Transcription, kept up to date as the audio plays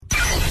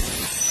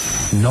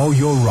Know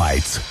your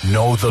rights.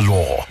 Know the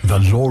law. The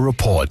Law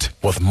Report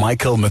with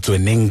Michael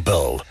Mutwening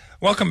Bill.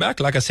 Welcome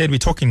back. Like I said, we're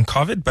talking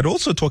COVID, but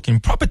also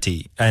talking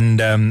property. And,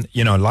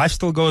 life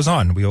still goes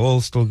on. We all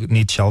still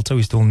need shelter.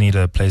 We still need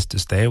a place to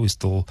stay. We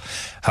still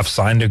have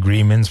signed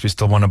agreements. We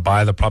still want to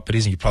buy the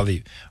properties. And you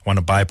probably want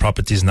to buy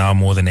properties now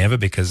more than ever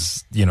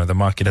because, the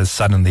market has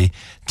suddenly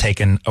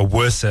taken a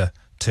worser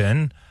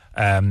turn,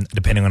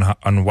 depending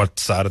on what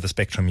side of the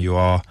spectrum you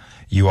are.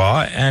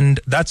 And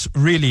that's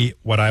really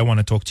what I want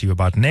to talk to you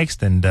about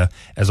next. And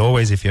as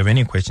always, if you have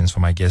any questions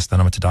for my guest, the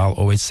number to dial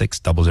 086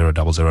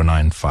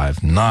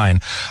 00959.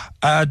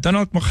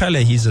 Donald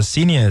Mochele, he's a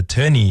senior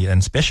attorney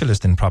and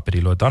specialist in property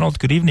law. Donald,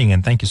 good evening,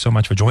 and thank you so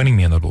much for joining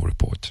me on the Law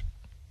Report.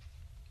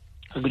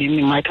 Good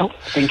evening, Michael.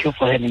 Thank you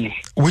for having me.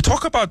 We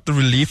talk about the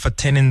relief for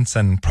tenants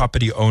and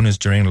property owners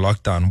during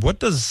lockdown. What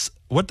does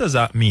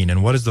that mean,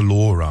 and what is the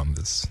law around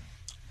this?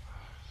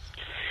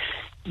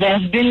 There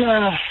has been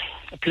a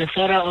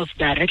plethora of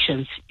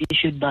directions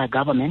issued by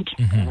government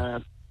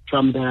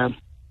from the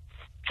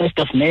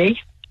 1st of May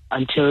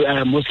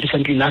until most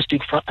recently last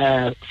week,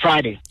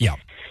 Friday. Yeah.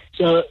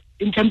 So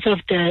in terms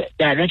of the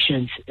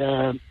directions,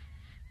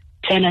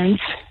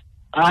 tenants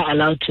are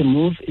allowed to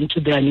move into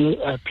their new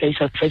place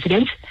of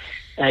residence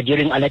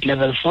during alert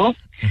level 4.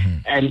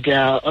 And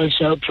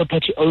also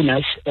property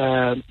owners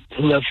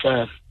who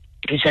have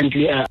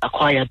recently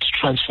acquired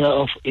transfer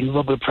of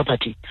immovable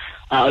property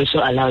are also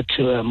allowed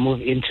to move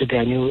into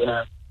their new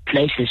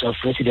places of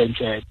residence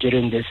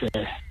during this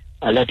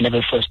alert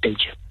level 4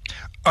 stage.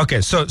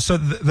 Okay, so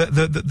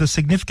the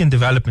significant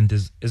development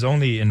is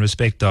only in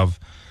respect of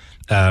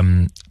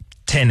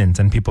tenants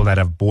and people that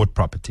have bought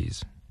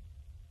properties.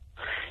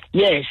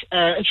 Yes,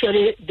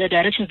 actually, the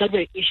directions that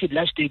were issued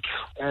last week,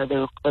 they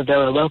were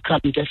welcome,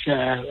 just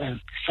a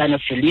sign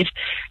of relief,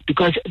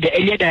 because the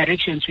earlier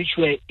directions which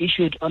were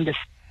issued on the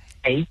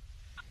day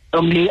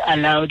only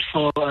allowed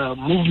for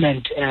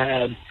movement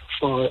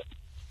for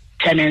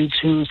tenants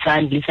who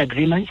signed lease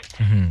agreements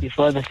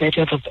before the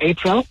 30th of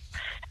April,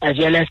 as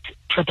well as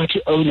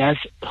property owners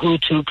who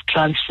took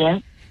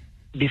transfer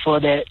before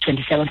the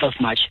 27th of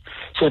March.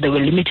 So they were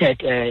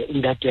limited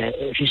in that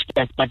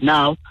respect. But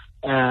now,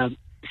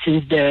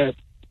 since the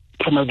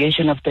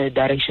promulgation of the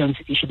directions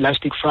issued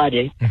last week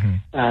Friday,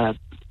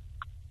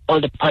 all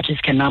the parties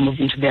can now move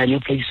into their new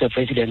places of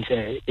residence,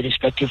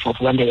 irrespective of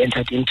when they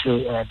entered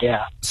into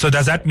their... So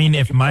does that mean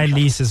if my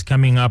lease is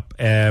coming up,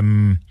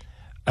 I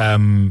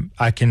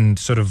can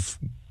sort of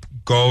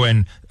go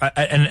and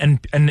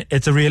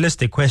it's a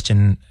realistic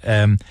question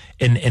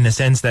in a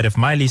sense that if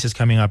my lease is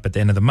coming up at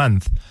the end of the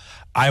month,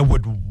 I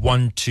would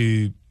want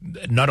to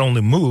not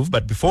only move,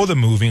 but before the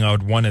moving, I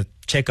would want to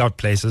check out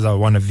places. I would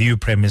want to view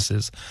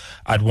premises.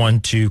 I'd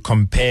want to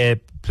compare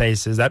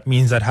places. That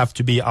means I'd have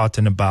to be out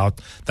and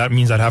about. That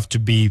means I'd have to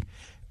be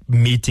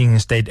meeting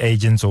estate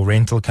agents or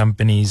rental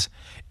companies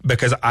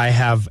because I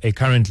have a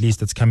current lease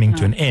that's coming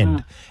to an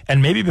end.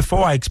 And maybe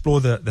before I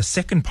explore the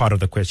second part of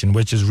the question,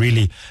 which is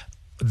really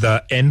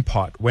the end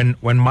part, when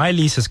my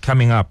lease is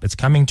coming up, it's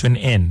coming to an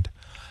end.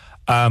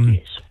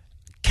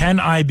 Can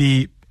I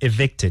be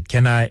evicted?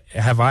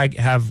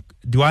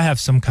 Do I have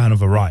some kind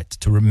of a right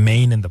to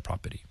remain in the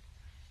property?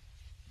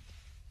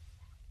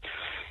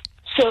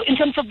 So in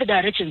terms of the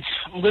directions,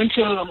 I'm going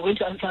to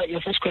answer your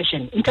first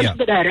question. In terms of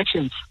the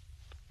directions,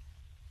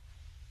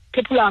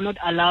 people are not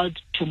allowed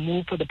to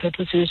move for the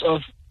purposes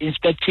of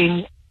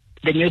inspecting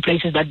the new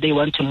places that they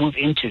want to move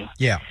into.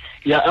 Yeah.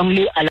 You are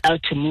only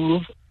allowed to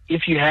move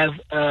if you have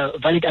a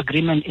valid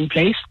agreement in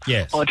place,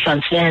 or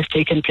transfer has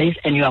taken place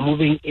and you are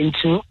moving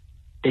into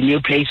the new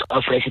place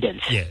of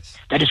residence. Yes.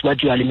 That is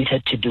what you are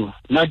limited to do.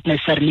 Not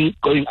necessarily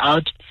going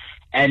out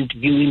and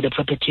viewing the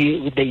property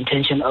with the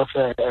intention of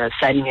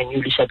signing a new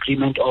lease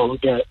agreement or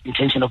with the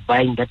intention of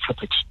buying that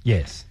property.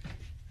 Yes.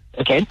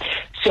 Okay.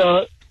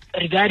 So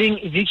regarding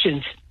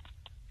evictions,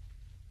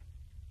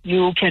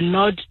 you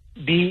cannot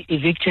be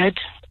evicted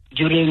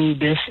during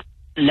this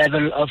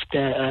level of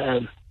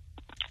the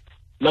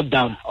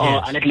lockdown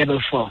or alert level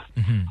 4.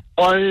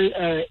 All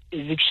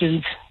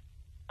evictions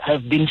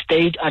have been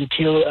stayed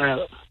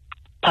until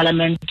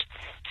Parliament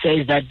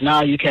says that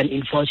now you can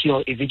enforce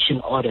your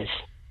eviction orders.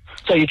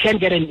 So you can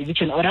get an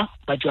eviction order,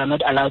 but you are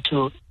not allowed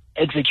to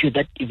execute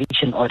that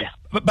eviction order.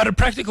 But a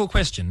practical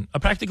question.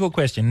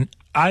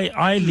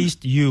 I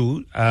leased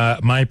you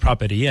my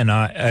property,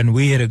 and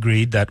we had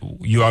agreed that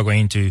you are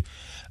going to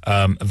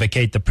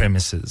vacate the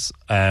premises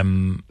at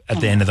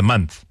the end of the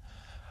month.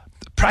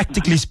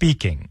 Practically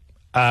speaking,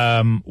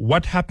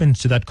 what happens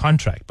to that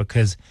contract?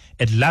 Because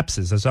it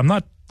lapses. So I'm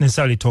not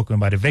necessarily talking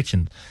about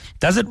eviction.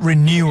 Does it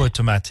renew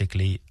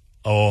automatically,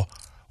 or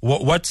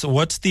what's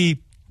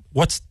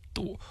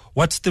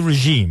the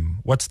regime?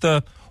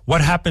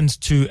 What happens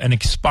to an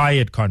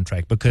expired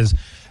contract? Because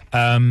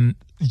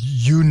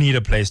you need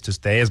a place to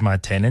stay as my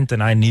tenant,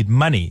 and I need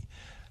money.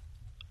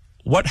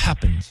 What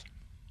happens?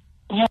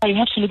 Yeah, you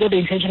have to look at the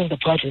intention of the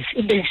parties.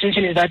 If the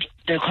intention is that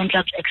the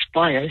contract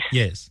expires,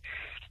 yes.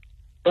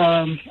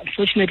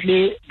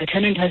 Unfortunately, the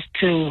tenant has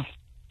to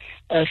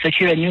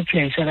secure a new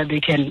place so that they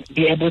can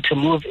be able to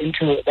move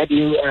into that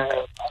new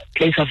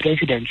place of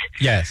residence.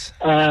 Yes.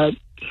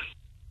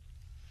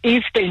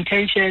 If the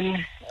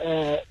intention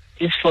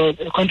is for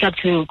the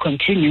contract to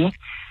continue,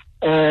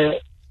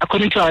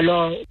 according to our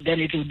law, then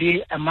it will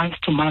be a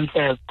month-to-month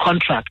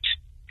contract.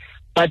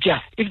 But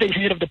yeah, if the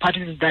intention of the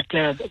parties is that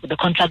the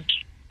contract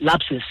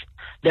lapses,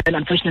 then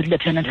unfortunately the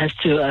tenant has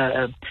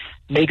to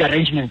make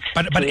arrangements.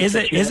 But is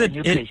it?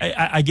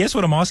 I guess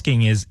what I'm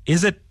asking is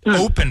it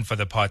open for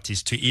the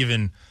parties to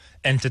even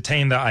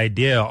entertain the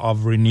idea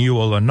of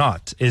renewal or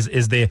not?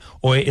 Is there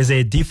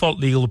a default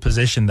legal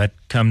position that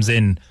comes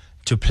in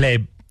to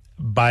play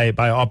by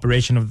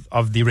operation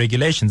of the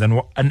regulations? And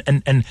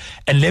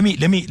let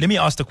me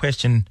ask the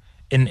question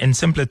in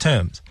simpler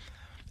terms.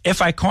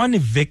 If I can't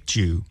evict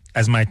you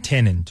as my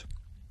tenant,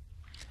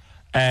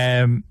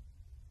 and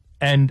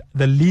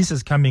the lease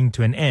is coming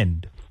to an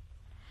end,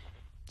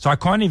 so I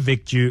can't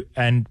evict you,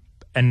 and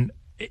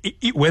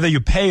whether you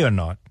pay or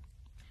not,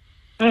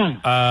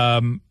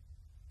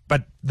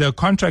 but the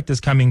contract is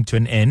coming to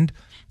an end,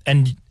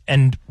 and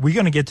we're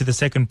going to get to the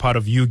second part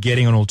of you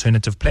getting an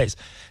alternative place.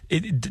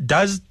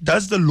 Does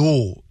the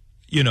law,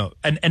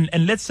 and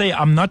let's say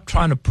I'm not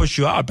trying to push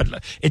you out,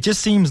 but it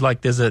just seems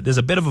like there's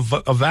a bit of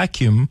a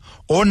vacuum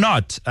or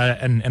not,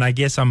 and I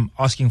guess I'm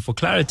asking for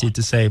clarity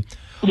to say,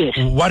 yes,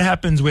 what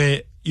happens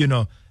where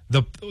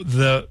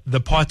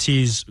the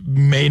parties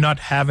may not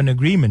have an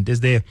agreement?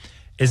 Is there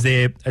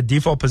a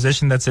default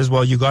position that says,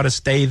 well, you got to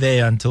stay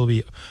there until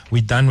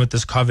we're done with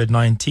this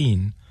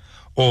COVID-19?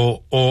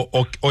 Or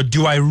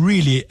do I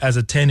really, as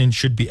a tenant,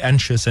 should be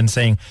anxious and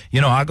saying,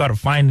 I got to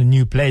find a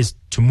new place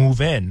to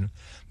move in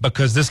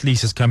because this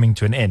lease is coming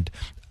to an end?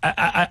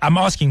 I'm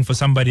asking for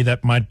somebody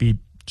that might be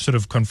sort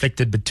of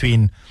conflicted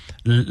between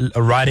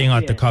riding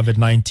out the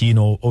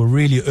COVID-19 or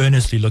really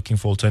earnestly looking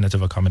for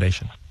alternative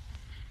accommodation.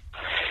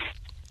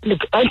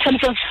 Look, in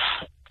terms of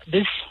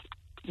this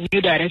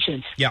new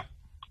directions, yeah,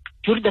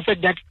 due to the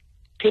fact that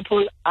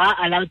people are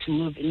allowed to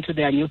move into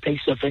their new place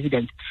of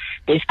residence,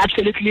 there's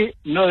absolutely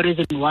no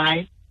reason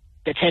why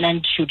the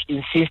tenant should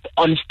insist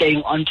on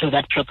staying onto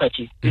that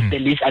property if the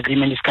lease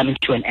agreement is coming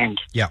to an end.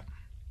 Yeah.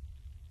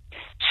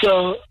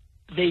 So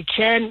they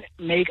can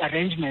make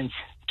arrangements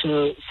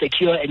to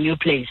secure a new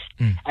place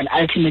and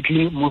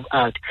ultimately move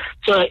out.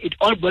 So it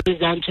all boils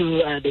down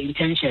to the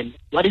intention.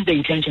 What is the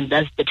intention?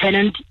 Does the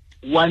tenant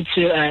want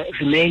to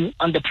remain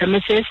on the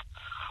premises,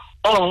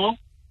 or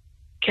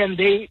can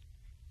they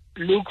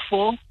look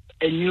for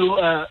a new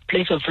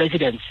place of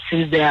residence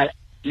since their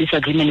lease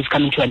agreement is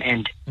coming to an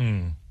end?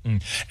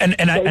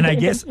 I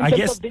guess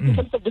in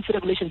terms of these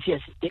regulations,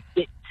 yes,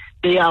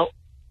 they are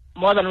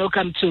more than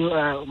welcome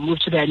to move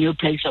to their new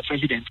place of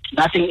residence.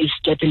 Nothing is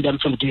stopping them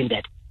from doing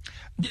that.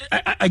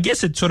 I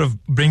guess it sort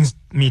of brings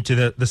me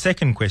to the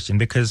second question,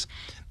 because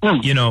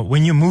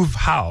when you move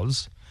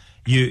house,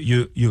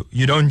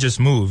 you don't just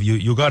move.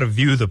 You got to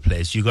view the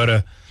place. You got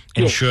to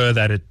ensure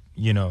that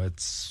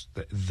it's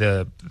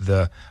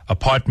the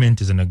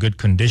apartment is in a good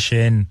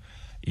condition.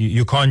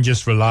 You can't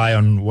just rely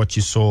on what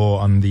you saw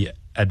on the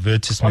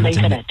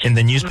advertisement in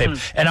the newspaper.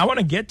 And I want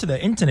to get to the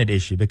internet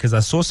issue, because I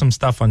saw some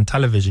stuff on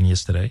television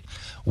yesterday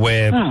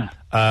where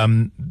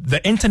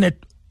the internet,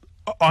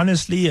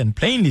 honestly and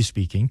plainly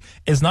speaking,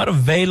 is not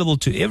available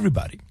to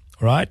everybody,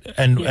 right?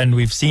 And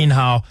we've seen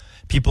how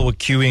people were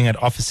queuing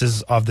at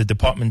offices of the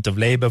Department of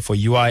Labor for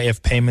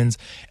UIF payments,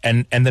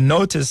 and the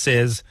notice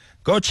says,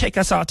 go check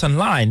us out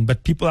online.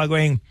 But people are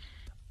going,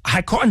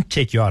 I can't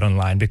check you out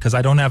online because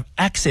I don't have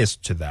access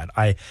to that.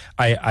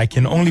 I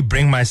can only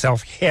bring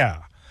myself here.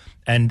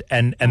 And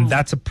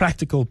that's a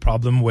practical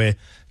problem where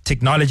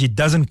technology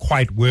doesn't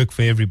quite work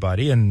for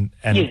everybody, and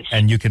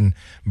you can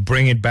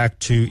bring it back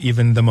to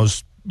even the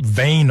most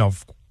vain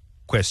of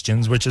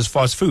questions, which is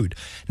fast food.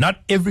 Not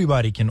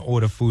everybody can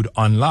order food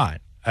online.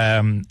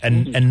 And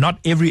not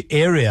every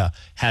area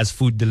has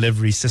food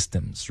delivery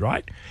systems,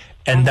 right?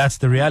 And that's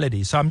the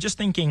reality. So I'm just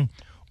thinking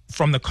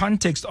from the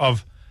context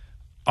of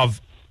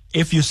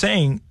if you're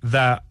saying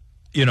that,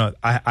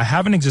 I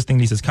have an existing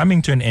lease that's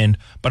coming to an end,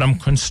 but I'm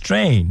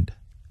constrained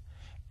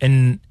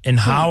in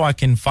how I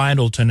can find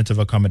alternative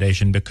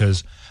accommodation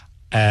because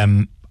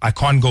I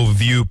can't go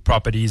view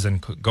properties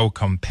and go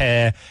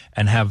compare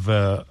and have,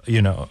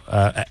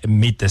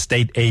 meet the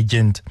state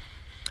agent.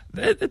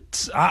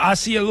 I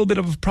see a little bit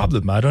of a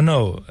problem. I don't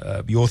know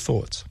your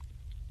thoughts.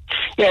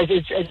 Yes,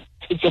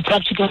 it's a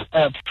practical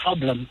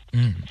problem.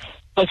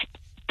 But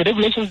the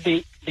regulations,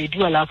 they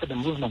do allow for the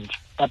movement.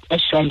 But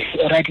as Sean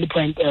rightly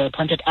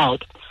pointed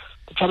out,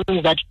 the problem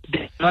is that they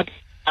do not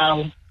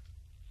allow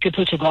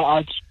people to go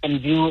out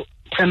and view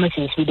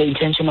premises with the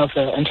intention of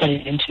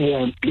entering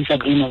into lease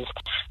agreements,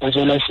 as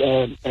well as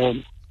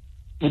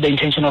with the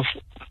intention of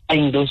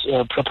buying those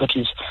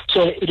properties.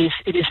 So it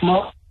is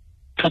more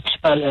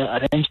practical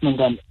arrangement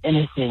than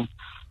anything.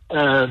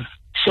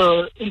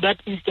 So in that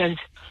instance,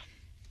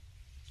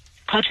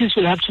 parties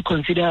will have to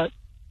consider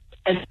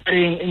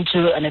entering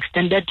into an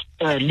extended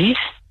lease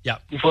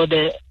before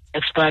the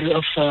expiry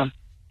of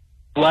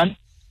one,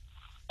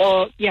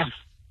 or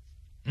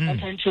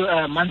enter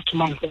into month to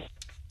month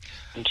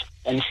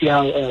and see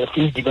how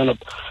things develop.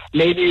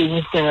 Maybe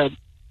with the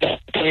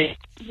where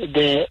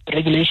the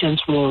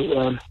regulations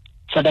will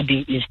further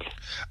be eased.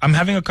 I'm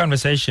having a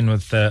conversation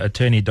with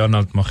attorney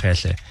Donald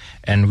Mokhele,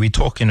 and we're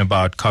talking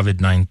about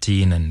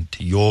COVID-19 and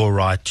your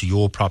right to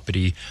your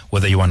property,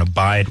 whether you want to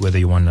buy it, whether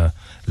you want to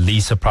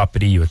lease a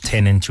property, you're a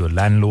tenant, you're a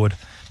landlord.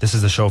 This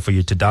is the show for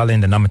you to dial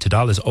in. The number to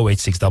dial is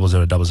 086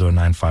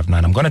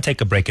 00959. I'm going to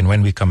take a break, and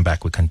when we come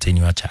back, we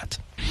continue our chat.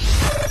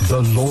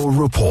 The Law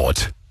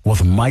Report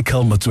with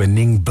Michael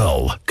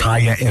Motwening-Bill,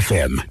 Kaya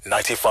FM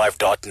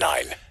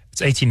 95.9.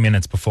 It's 18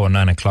 minutes before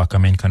 9 o'clock.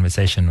 I'm in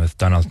conversation with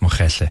Donald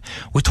Mokhele.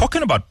 We're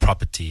talking about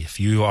property. If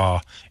you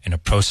are in a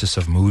process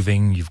of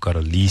moving, you've got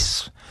a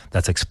lease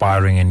that's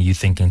expiring, and you're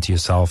thinking to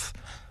yourself,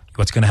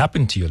 what's going to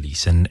happen to your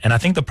lease? And I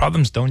think the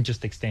problems don't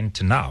just extend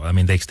to now. I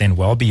mean, they extend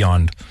well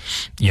beyond,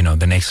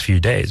 the next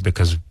few days,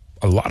 because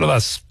a lot of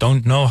us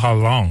don't know how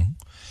long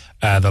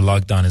the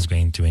lockdown is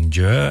going to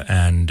endure,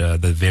 and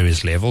the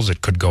various levels.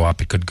 It could go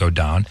up, it could go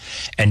down.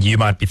 And you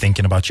might be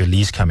thinking about your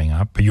lease coming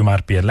up. You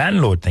might be a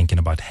landlord thinking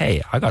about,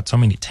 hey, I got so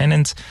many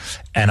tenants,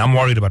 and I'm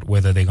worried about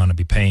whether they're going to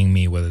be paying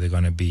me, whether they're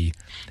going to be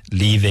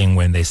leaving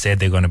when they said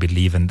they're going to be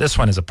leaving. This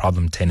one is a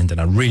problem tenant, and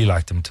I really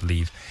like them to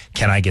leave.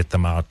 Can I get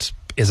them out?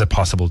 Is it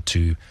possible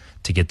to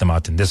get them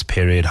out in this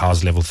period?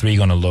 How's level 3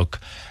 going to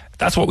look?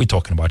 That's what we're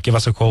talking about. Give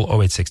us a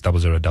call, 086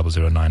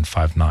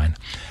 00959.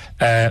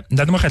 As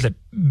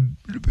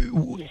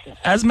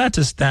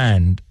matters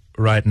stand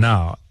right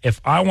now, if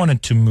I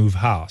wanted to move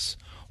house,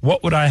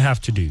 what would I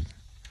have to do?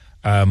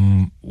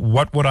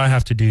 What would I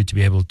have to do to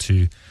be able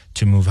to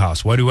move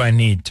house? What do I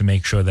need to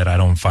make sure that I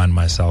don't find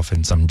myself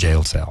in some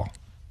jail cell?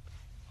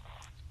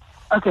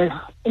 Okay,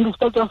 in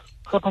respect of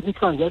property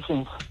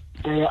transactions,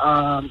 there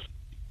are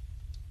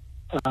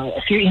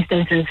a few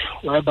instances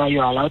whereby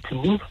you are allowed to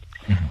move.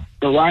 Mm-hmm.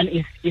 The one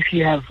is if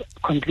you have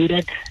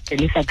concluded a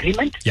lease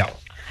agreement. Yeah.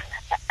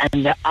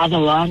 And the other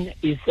one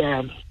is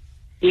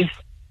if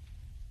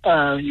you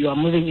are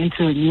moving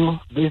into a new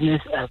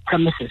business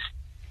premises,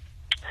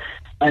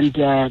 and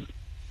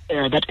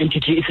that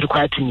entity is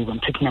required to move. I'm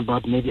talking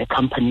about maybe a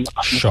company.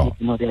 Sure.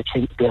 They have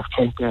changed their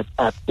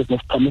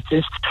business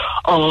premises,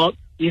 or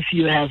if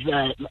you have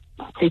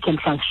taken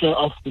transfer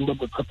of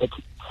the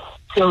property.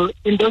 So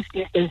in those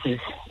instances,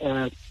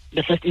 the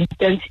first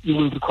instance, you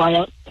will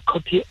require a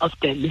copy of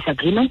the lease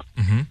agreement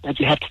that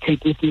you have to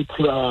take with you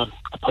to a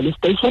police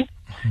station,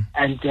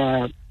 and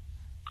a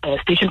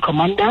station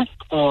commander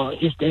or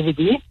his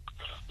designee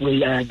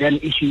will then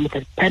issue you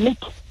a permit.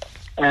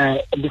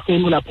 The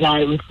same will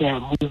apply with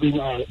moving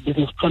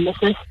business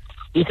premises.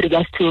 With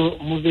regards to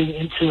moving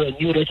into a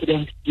new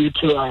residence due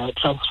to a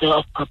transfer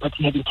of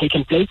property having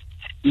taken place,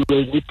 you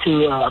will need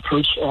to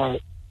approach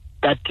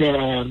that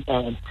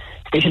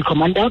station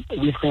commander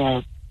with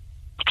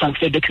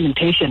transfer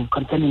documentation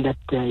concerning that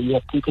you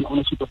have taken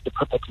ownership of the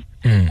property,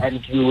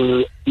 and you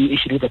will be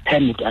issued with a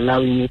permit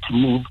allowing you to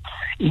move.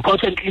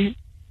 Importantly,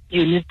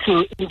 you need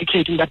to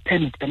indicate in that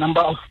permit the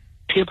number of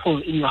people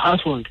in your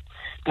household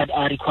that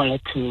are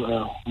required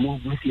to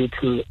move with you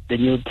to the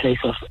new place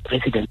of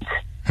residence.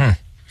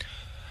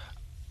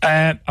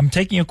 I'm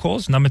taking your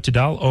calls. Number to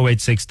dial,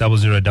 086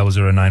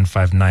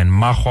 00959.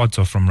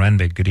 Mahotso from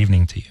Randburg. Good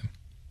evening to you.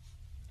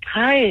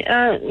 Hi.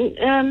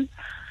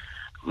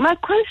 My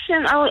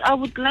question, I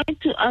would like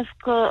to ask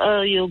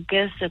your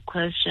guest a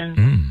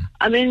question.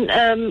 I mean,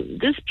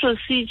 this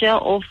procedure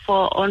of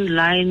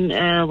online,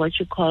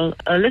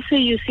 let's say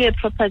you see a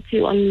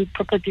property on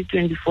Property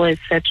 24,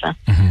 etc.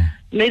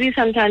 Maybe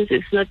sometimes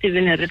it's not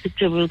even a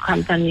reputable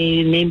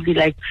company, namely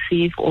like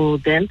Thief or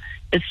them.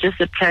 It's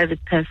just a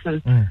private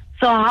person.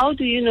 So how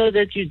do you know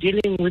that you're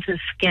dealing with a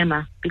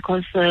scammer?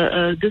 Because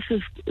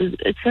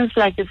it seems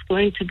like it's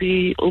going to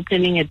be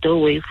opening a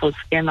doorway for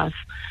scammers.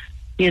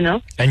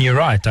 And you're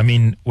right. I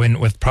mean,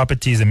 with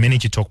properties, the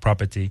minute you talk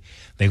property,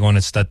 they're going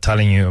to start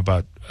telling you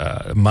about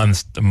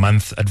month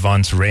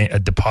advance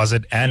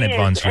deposit and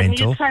advance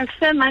rental. You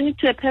transfer money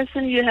to a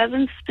person you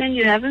haven't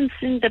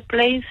seen the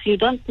place, you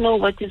don't know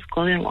what is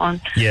going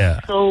on. Yeah.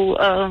 So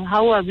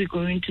how are we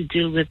going to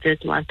deal with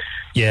that one?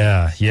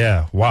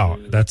 Yeah. Wow.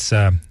 That's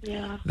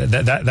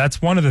that's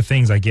one of the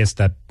things, I guess,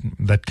 that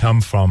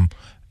come from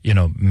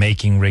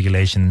making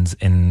regulations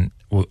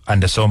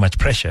under so much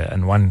pressure.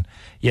 And one,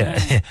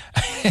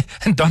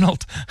 and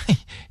Donald,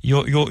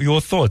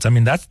 your thoughts. I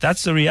mean,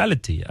 that's the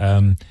reality.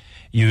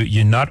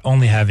 You're not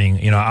only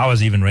having, I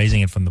was even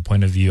raising it from the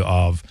point of view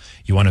of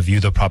you want to view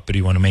the property,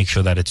 you want to make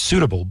sure that it's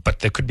suitable, but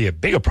there could be a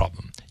bigger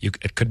problem.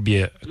 It could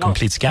be a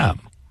complete scam.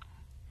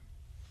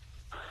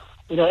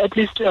 At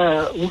least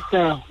with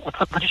a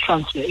property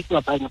transfer, if you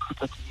are buying a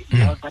property, you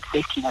have that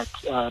safety net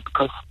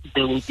because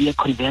there will be a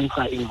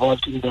conveyancer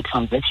involved in the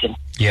transaction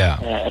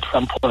at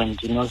some point,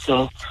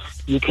 so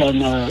you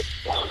can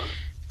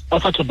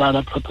offer to buy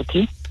that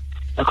property.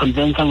 A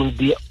conveyancer will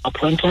be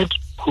appointed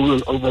who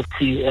will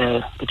oversee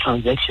the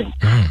transaction.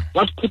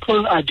 What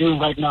people are doing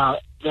right now,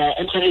 they're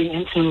entering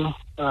into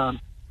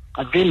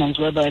agreements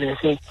whereby they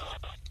say,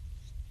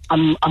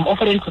 I'm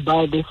offering to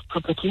buy this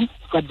property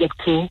subject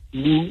to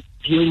me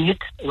viewing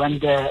it when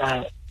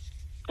the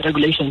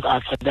regulations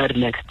are very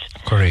relaxed.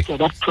 Correct. So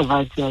that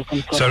provides some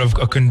sort of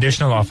a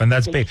conditional offer, and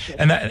that's big.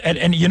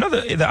 And you know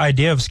the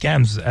idea of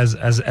scams,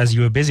 as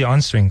you were busy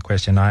answering the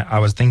question, I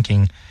was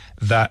thinking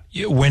that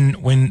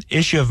when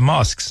issue of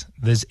masks,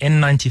 there's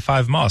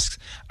N95 masks.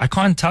 I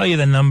can't tell you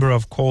the number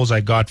of calls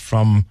I got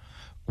from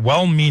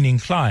well-meaning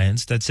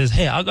clients that says,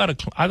 "Hey, I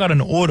got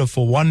an order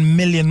for 1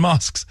 million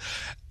masks,"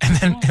 and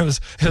then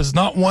it was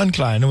not one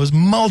client, it was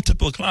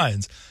multiple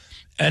clients.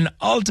 And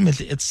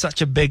ultimately, it's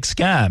such a big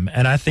scam.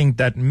 And I think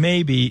that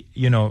maybe,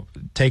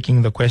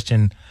 taking the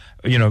question,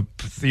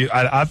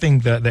 I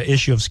think the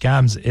issue of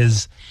scams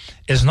is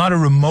not a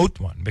remote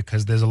one,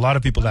 because there's a lot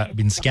of people that have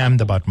been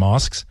scammed about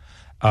masks,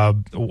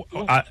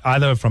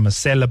 either from a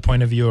seller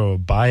point of view or a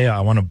buyer. I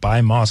want to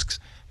buy masks,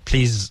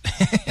 please.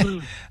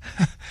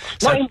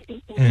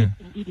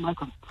 Indeed,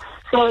 Michael.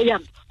 So,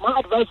 my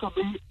advice would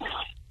be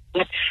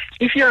that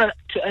if you're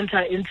to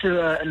enter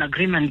into an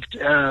agreement,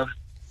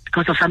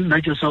 because of some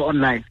measures or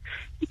online,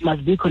 it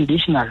must be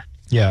conditional.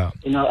 Yeah.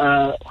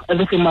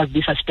 Everything must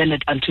be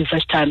suspended until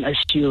first time as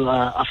you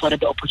afforded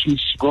the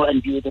opportunity to go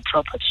and view the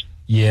property.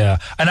 Yeah,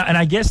 and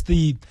I guess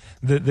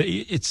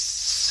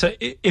it's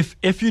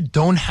if you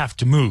don't have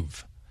to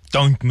move,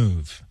 don't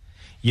move.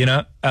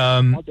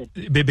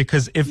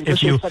 Because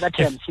if you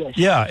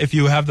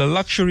have the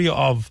luxury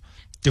of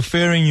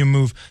deferring your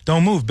move,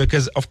 don't move,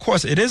 because of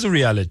course it is a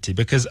reality.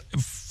 Because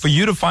for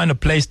you to find a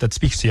place that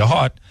speaks to your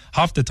heart,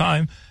 half the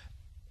time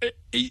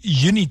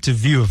you need to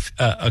view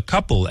a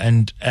couple,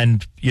 and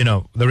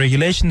the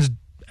regulations,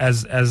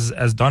 as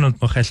Donald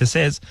Mokhesha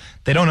says,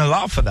 they don't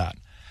allow for that.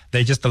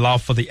 They just allow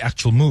for the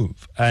actual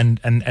move, and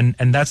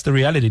that's the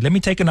reality. Let me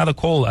take another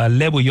call.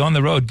 Lebo, you're on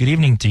the road. Good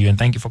evening to you, and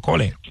thank you for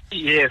calling.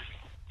 Yes,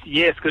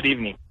 good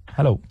evening.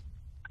 Hello.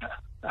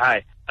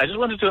 Hi. I just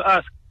wanted to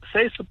ask,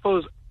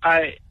 suppose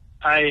I'm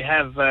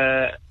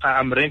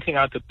renting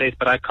out the place,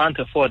 but I can't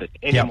afford it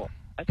anymore.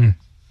 Yeah. Right?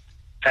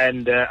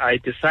 And I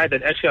decide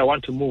that actually I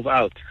want to move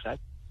out, right?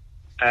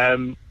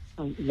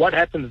 What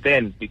happens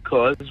then?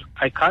 Because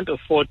I can't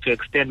afford to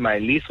extend my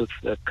lease with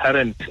the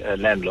current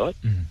landlord,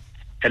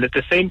 and at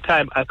the same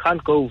time I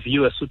can't go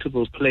view a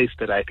suitable place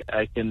that I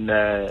can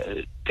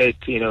take,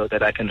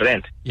 that I can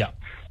rent. Yeah.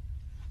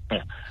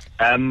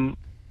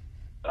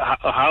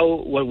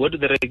 What do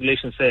the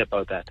regulations say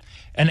about that?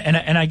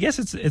 And I guess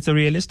it's a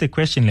realistic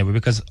question, Lebo,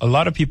 because a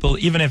lot of people,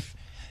 even if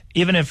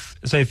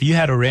you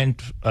had to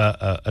rent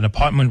an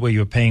apartment where you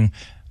were paying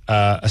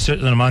a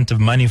certain amount of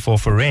money for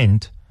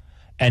rent,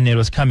 and it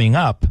was coming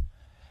up,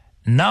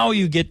 now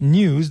you get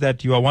news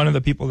that you are one of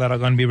the people that are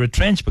going to be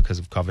retrenched because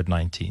of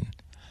COVID-19.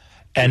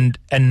 And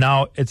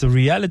now it's a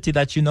reality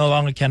that you no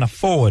longer can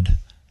afford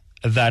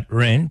that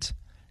rent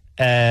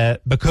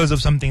because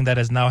of something that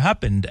has now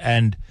happened.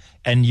 And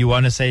you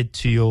want to say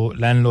to your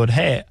landlord,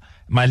 "Hey,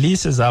 my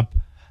lease is up.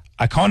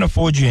 I can't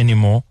afford you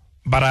anymore,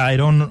 but I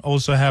don't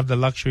also have the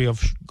luxury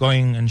of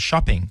going and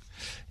shopping."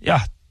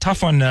 Yeah,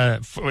 tough one.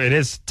 It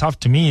is tough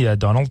to me,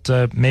 Donald.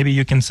 Maybe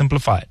you can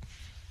simplify it.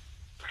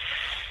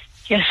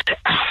 Yes,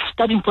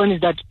 starting point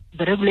is that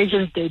the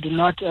regulations, they do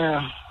not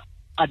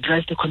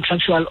address the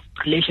contractual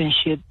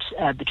relationships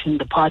between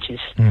the parties.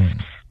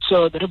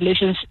 So the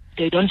regulations,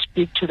 they don't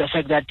speak to the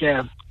fact that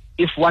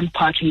if one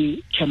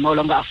party can no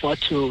longer afford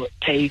to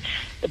pay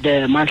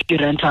the monthly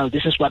rental,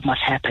 this is what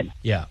must happen.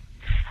 Yeah.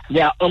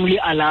 They are only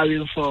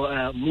allowing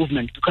for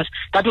movement, because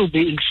that will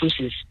be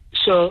intrusive.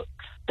 So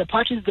the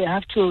parties, they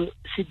have to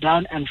sit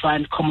down and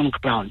find common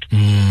ground.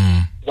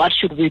 What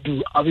should we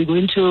do? Are we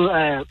going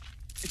to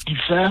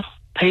defer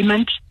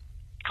payment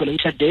to a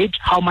later date?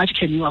 How much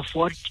can you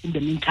afford in the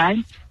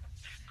meantime?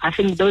 I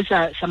think those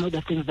are some of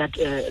the things that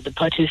the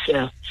parties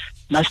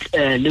must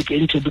look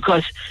into,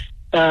 because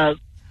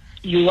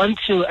you want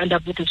to end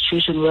up with a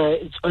situation where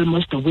it's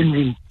almost a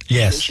win-win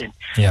situation.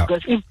 Yeah.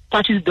 Because if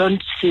parties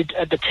don't sit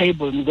at the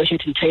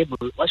negotiating table,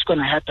 what's going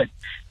to happen?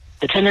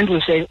 The tenant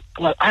will say,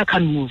 "Well, I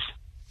can't move,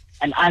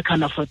 and I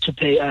can't afford to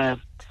pay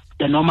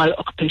the normal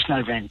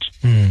occupational rent,"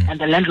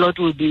 and the landlord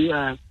will be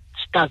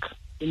stuck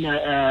in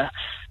a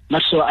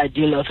not so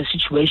ideal of a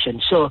situation.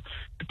 So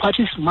the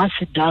parties must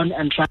sit down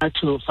and try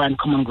to find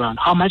common ground.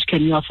 How much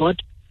can you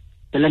afford?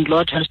 The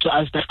landlord has to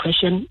ask that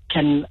question.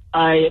 Can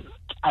I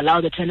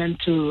allow the tenant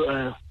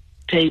to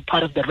pay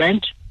part of the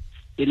rent,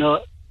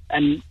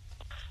 and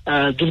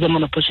give them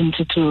an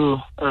opportunity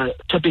to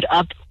top it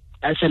up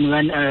as and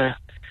when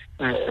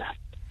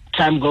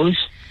time goes?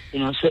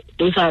 So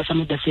those are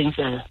some of the things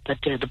that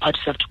the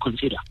parties have to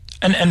consider.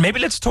 And maybe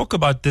let's talk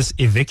about this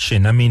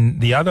eviction. I mean,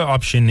 the other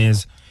option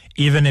is,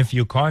 even if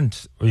you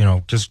can't,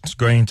 just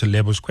going to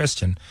Lebo's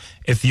question,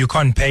 if you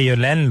can't pay your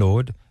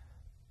landlord,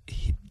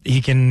 he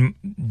can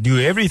do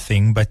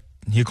everything, but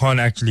he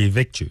can't actually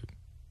evict you.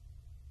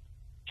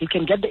 He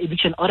can get the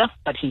eviction order,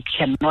 but he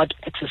cannot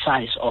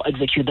exercise or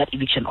execute that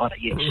eviction order.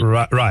 Yes.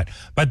 Right.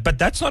 But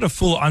that's not a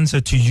full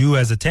answer to you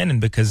as a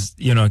tenant, because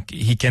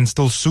he can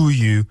still sue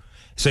you.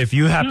 So if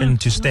you happen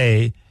to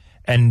stay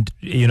and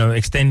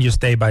extend your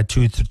stay by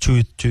 2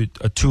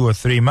 or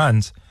 3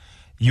 months,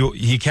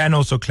 he can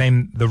also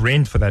claim the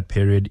rent for that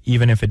period,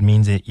 even if it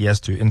means that he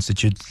has to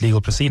institute legal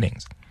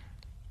proceedings.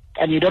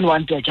 and you don't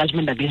want a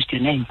judgment against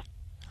your name.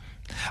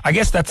 I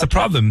guess that's the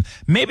problem.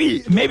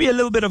 Maybe a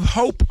little bit of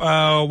hope.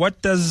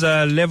 What does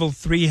level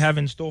 3 have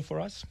in store for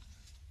us?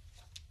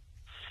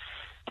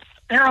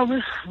 Yeah,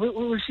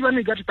 we'll see when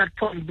we get to that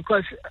point,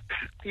 because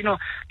the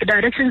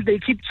directions, they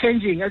keep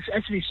changing as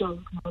we saw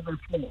level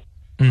 4.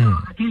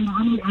 I think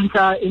when we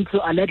enter into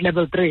alert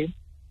level 3,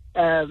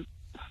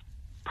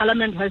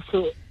 Parliament has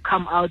to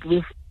come out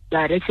with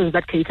directions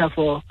that cater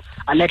for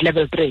alert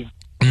level 3,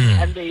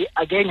 and they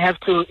again have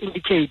to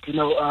indicate,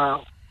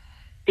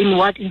 in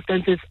what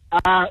instances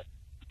are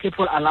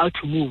people allowed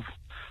to move.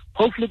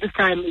 Hopefully this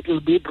time it will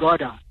be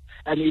broader,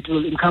 and it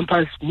will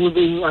encompass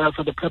moving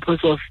for the purpose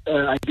of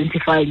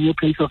identifying new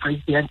place of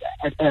residence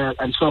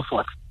and so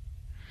forth.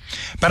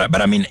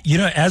 But I mean,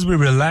 as we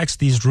relax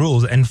these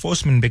rules,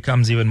 enforcement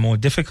becomes even more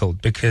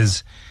difficult,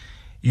 because,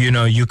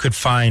 you could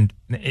find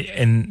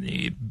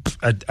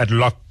at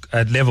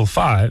level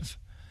 5,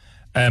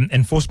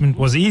 enforcement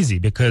was easy,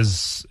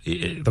 because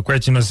the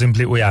question was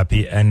simply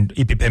UYAPI and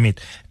EP permit.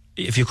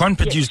 If you can't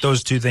produce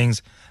those two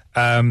things,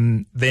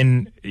 then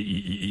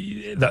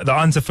the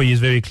answer for you is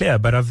very clear.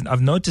 But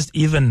I've noticed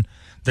even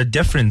the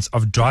difference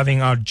of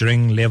driving out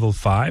during level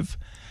 5,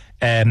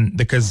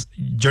 because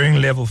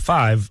during level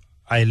 5,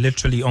 I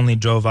literally only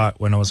drove out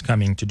when I was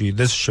coming to do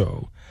this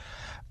show,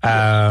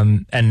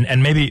 and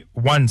maybe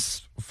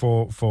once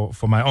for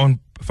my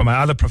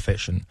other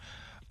profession,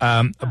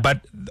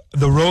 but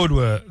the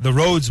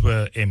roads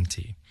were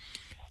empty.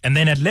 And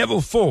then at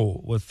level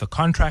 4, with the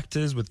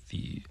contractors, with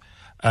the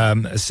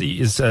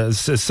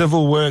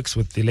civil works,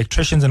 with the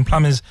electricians and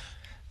plumbers,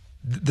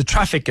 the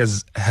traffic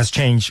has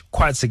changed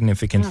quite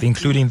significantly,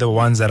 including the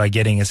ones that are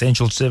getting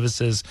essential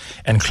services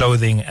and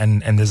clothing,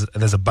 and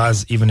there's a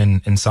buzz even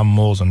in some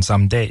malls on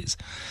some days.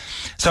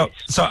 So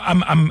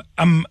I'm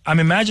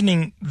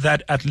imagining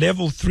that at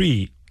level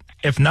 3,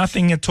 if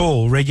nothing at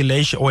all,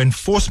 regulation or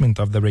enforcement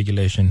of the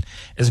regulation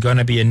is going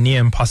to be a near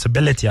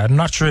impossibility. I'm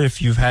not sure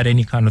if you've had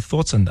any kind of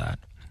thoughts on that.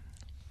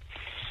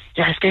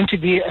 Yeah, it's going to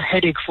be a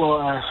headache for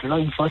law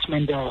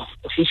enforcement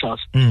officials.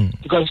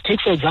 Because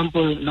take, for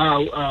example,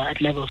 now at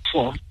level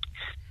 4,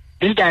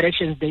 these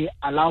directions, they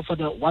allow for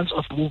the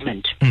once-off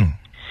movement.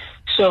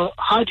 So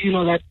how do you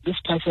know that this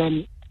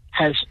person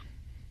has,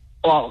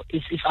 or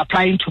is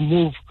applying to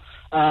move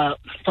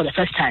for the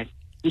first time,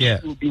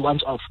 which will be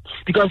once-off?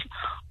 Because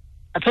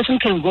a person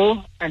can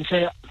go and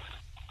say,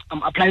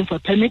 I'm applying for a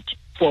permit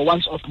for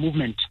once-off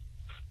movement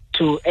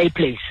to a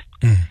place.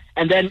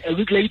 And then a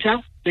week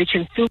later, they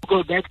can still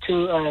go back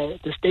to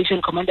the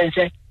station commander and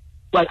say,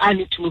 well, I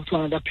need to move to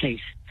another place.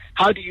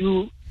 How do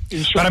you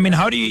ensure? But I mean,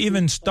 how do you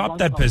even stop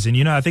that person?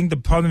 I think the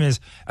problem is,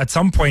 at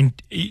some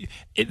point,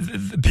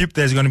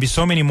 there's going to be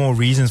so many more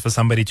reasons for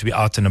somebody to be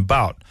out and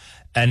about.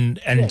 And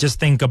just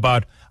think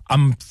about,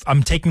 I'm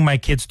taking my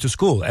kids to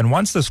school. And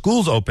once the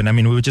schools open, I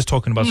mean, we were just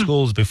talking about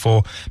schools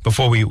before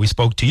we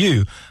spoke to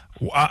you.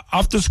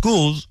 After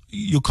schools,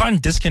 you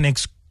can't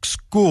disconnect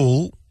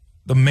school,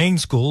 the main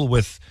school,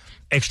 with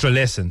extra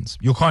lessons.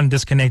 You can't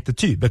disconnect the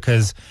two,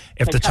 because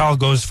if the child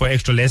goes for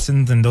extra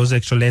lessons and those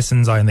extra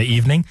lessons are in the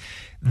evening,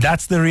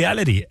 that's the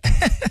reality.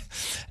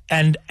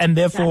 and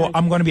therefore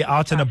I'm going to be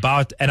out and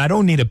about, and I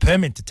don't need a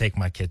permit to take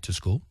my kid to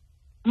school.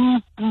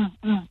 I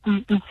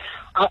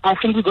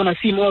think we're going to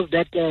see more of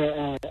that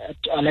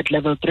at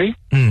level 3.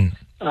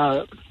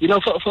 For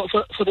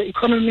the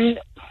economy,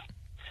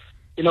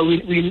 we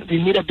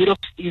need a bit of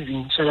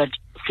easing so that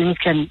things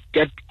can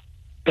get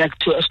back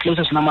to as close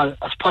as normal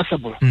as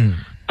possible.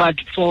 But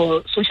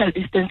for social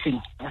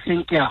distancing, I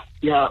think,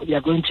 we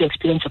are going to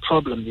experience a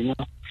problem,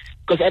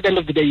 Because at the end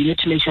of the day, you need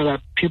to make sure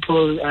that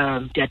people,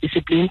 they are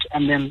disciplined,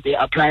 and then they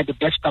apply the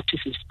best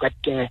practices that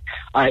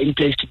are in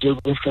place to deal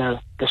with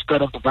the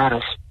spread of the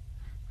virus.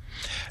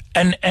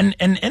 And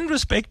in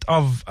respect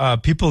of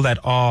people that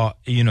are,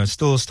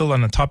 still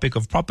on the topic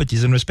of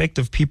properties, in respect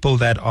of people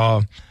that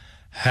are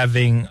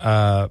having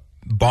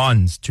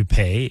bonds to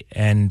pay,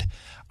 and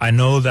I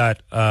know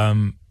that a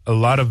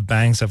lot of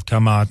banks have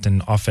come out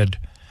and offered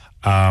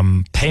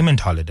payment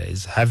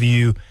holidays. Have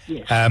you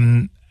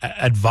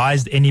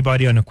advised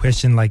anybody on a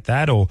question like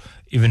that, or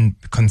even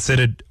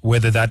considered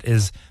whether that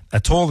is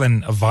at all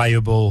a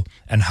viable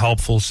and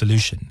helpful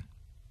solution?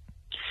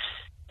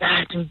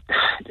 It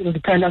will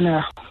depend on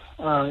a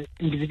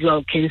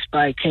individual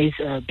case-by-case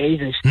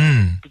basis.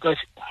 Because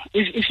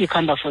if you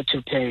can't afford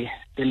to pay,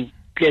 then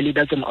clearly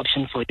that's an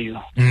option for you,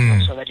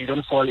 so that you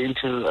don't fall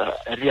into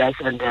arrears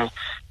and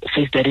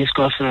face the risk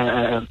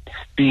of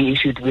being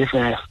issued with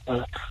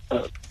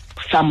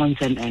summons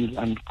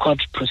and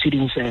court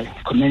proceedings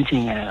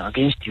commencing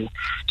against you.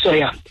 So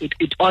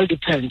it all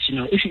depends.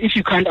 If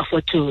you can't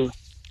afford to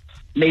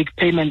make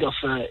payment of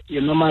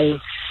your normal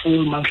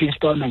full monthly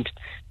installment,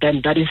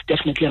 then that is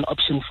definitely an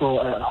option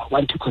for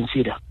one to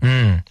consider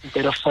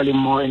instead of falling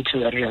more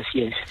into arrears.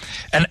 Yes.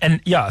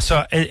 And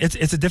so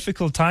it's a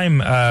difficult time,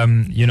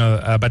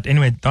 but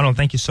anyway, Donald,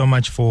 thank you so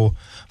much for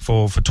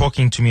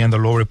talking to me on the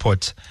Law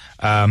Report.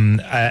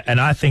 And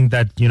I think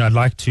that, I'd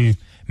like to,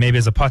 maybe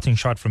as a parting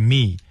shot from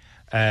me,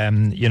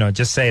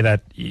 just say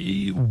that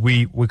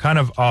we kind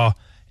of are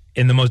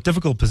in the most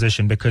difficult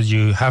position because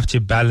you have to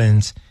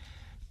balance,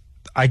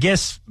 I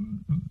guess,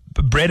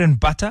 bread and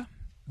butter.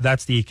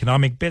 That's the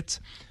economic bit,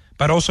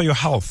 but also your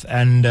health.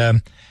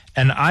 And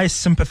I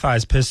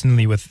sympathize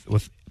personally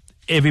with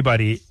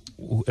everybody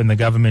in the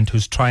government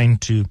who's trying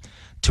to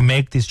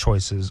make these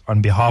choices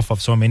on behalf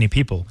of so many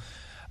people.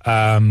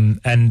 And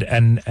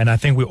I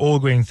think we're all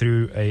going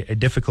through a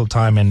difficult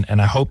time,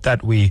 and I hope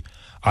that we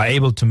are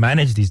able to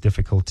manage these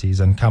difficulties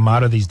and come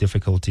out of these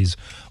difficulties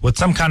with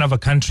some kind of a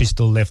country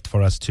still left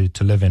for us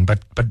to live in.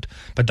 But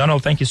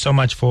Donald, thank you so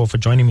much for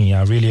joining me.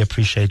 I really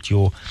appreciate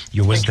your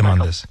wisdom on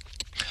this.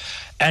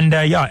 And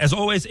as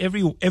always,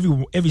 every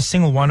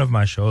single one of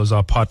my shows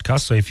are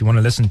podcasts. So if you want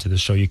to listen to the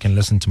show, you can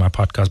listen to my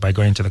podcast by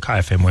going to the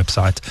KaiFM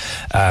website,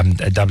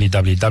 at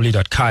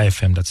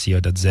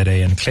www.kaifm.co.za,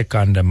 and click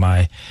under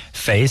my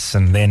face.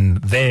 And then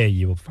there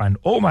you will find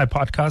all my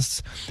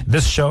podcasts,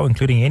 this show,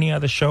 including any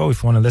other show.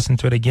 If you want to listen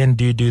to it again,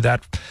 do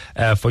that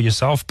for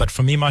yourself. But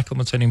for me, Michael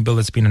Motsoeneng-Bill,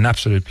 it's been an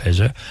absolute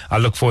pleasure. I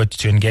look forward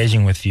to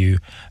engaging with you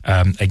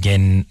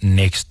again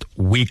next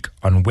week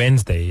on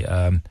Wednesday.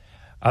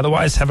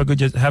 Otherwise,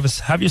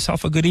 have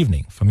yourself a good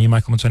evening. For me,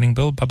 Michael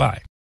Motsoeneng-Bill,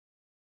 bye-bye.